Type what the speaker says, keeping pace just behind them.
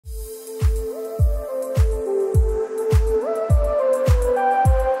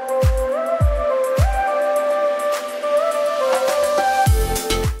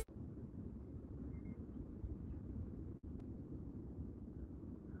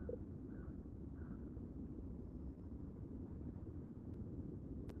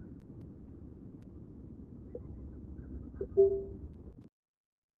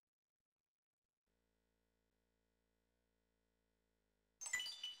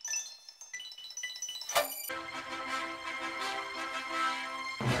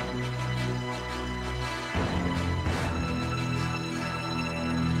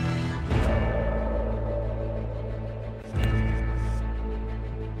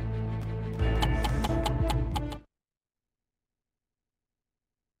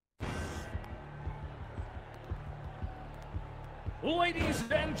Ladies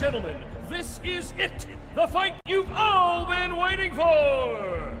and gentlemen, this is it! The fight you've all been waiting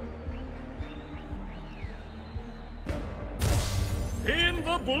for! In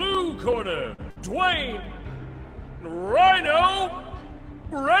the blue corner, Dwayne Rhino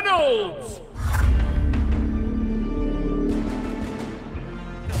Reynolds!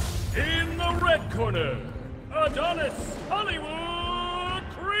 In the red corner, Adonis Hollywood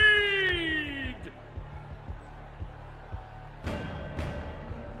Creed!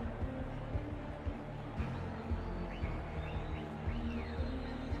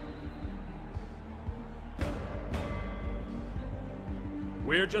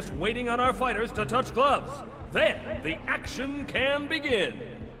 We're just waiting on our fighters to touch gloves. Then the action can begin.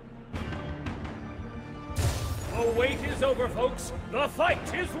 The wait is over, folks. The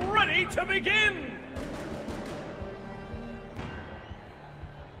fight is ready to begin!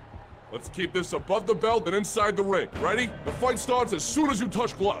 Let's keep this above the belt and inside the ring. Ready? The fight starts as soon as you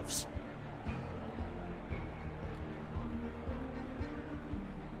touch gloves.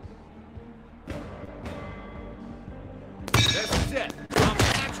 That's it. The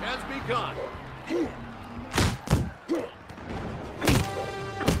match has begun.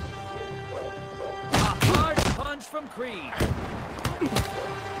 A hard punch from Creed.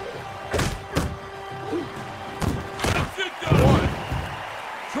 Sit down. 1,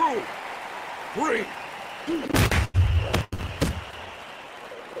 2, 3.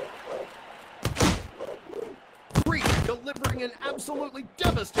 Creed delivering an absolutely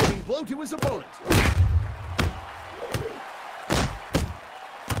devastating blow to his opponent.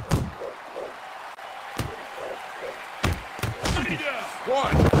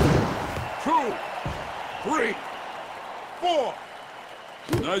 One, 2, 3, 4.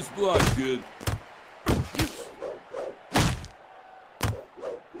 Nice block, kid.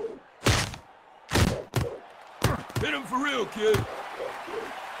 Hit him for real, kid.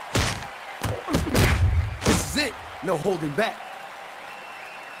 This is it. No holding back.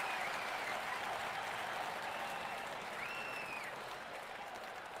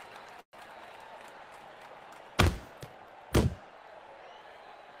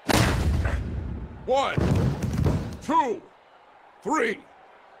 One, 2, 3,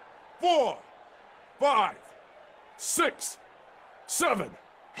 4, 5, 6, 7.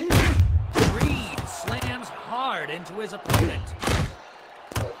 Creed slams hard into his opponent.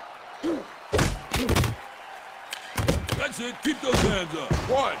 That's it. Keep those hands up.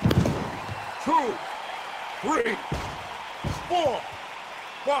 1, 2, 3, 4,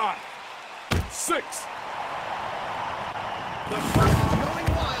 5, 6. The first going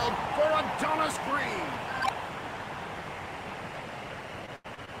wild for Adonis Creed.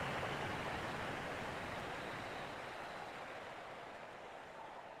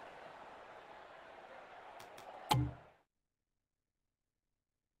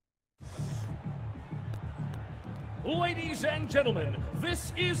 Ladies and gentlemen,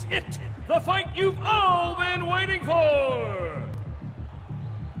 this is it! The fight you've all been waiting for!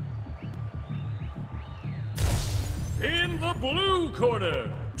 In the blue corner,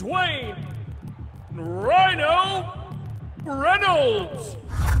 Dwayne Rhino Reynolds!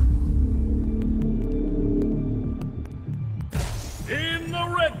 In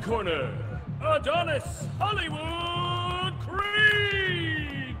the red corner, Adonis Hollywood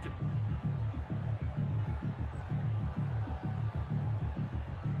Creed!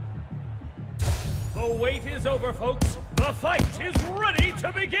 The wait is over, folks. The fight is ready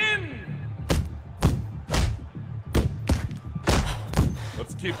to begin!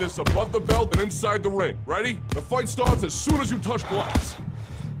 Let's keep this above the belt and inside the ring. Ready? The fight starts as soon as you touch gloves.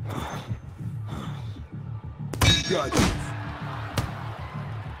 Gotcha.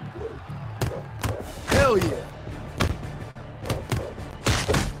 Hell yeah.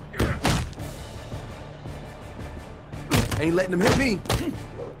 Ain't letting him hit me.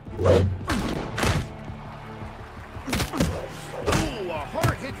 Ooh, a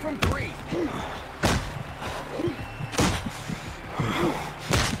hard hit from Creed.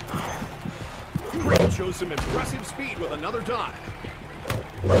 Creed shows some impressive speed with another dive.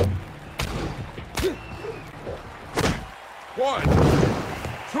 1,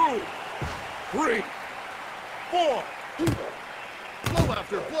 2, 3, 4. Blow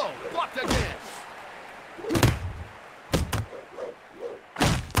after blow, blocked again.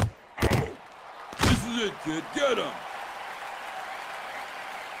 This is it, kid. Get him.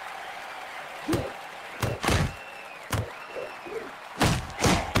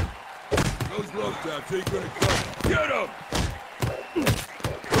 Those glove taps ain't gonna cut. Get him.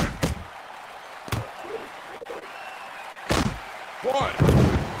 1,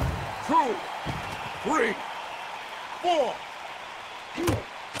 2, 3, 4,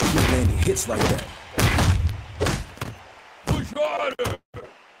 just like that. Push harder!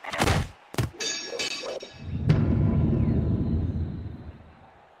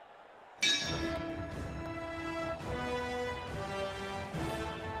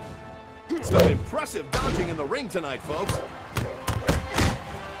 Some impressive dodging in the ring tonight, folks.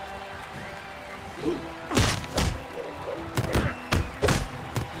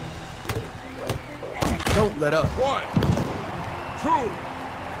 Don't let up. 1, 2,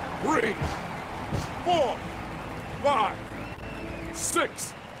 3, 4, 5,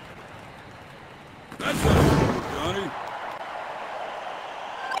 6. That's it, Johnny.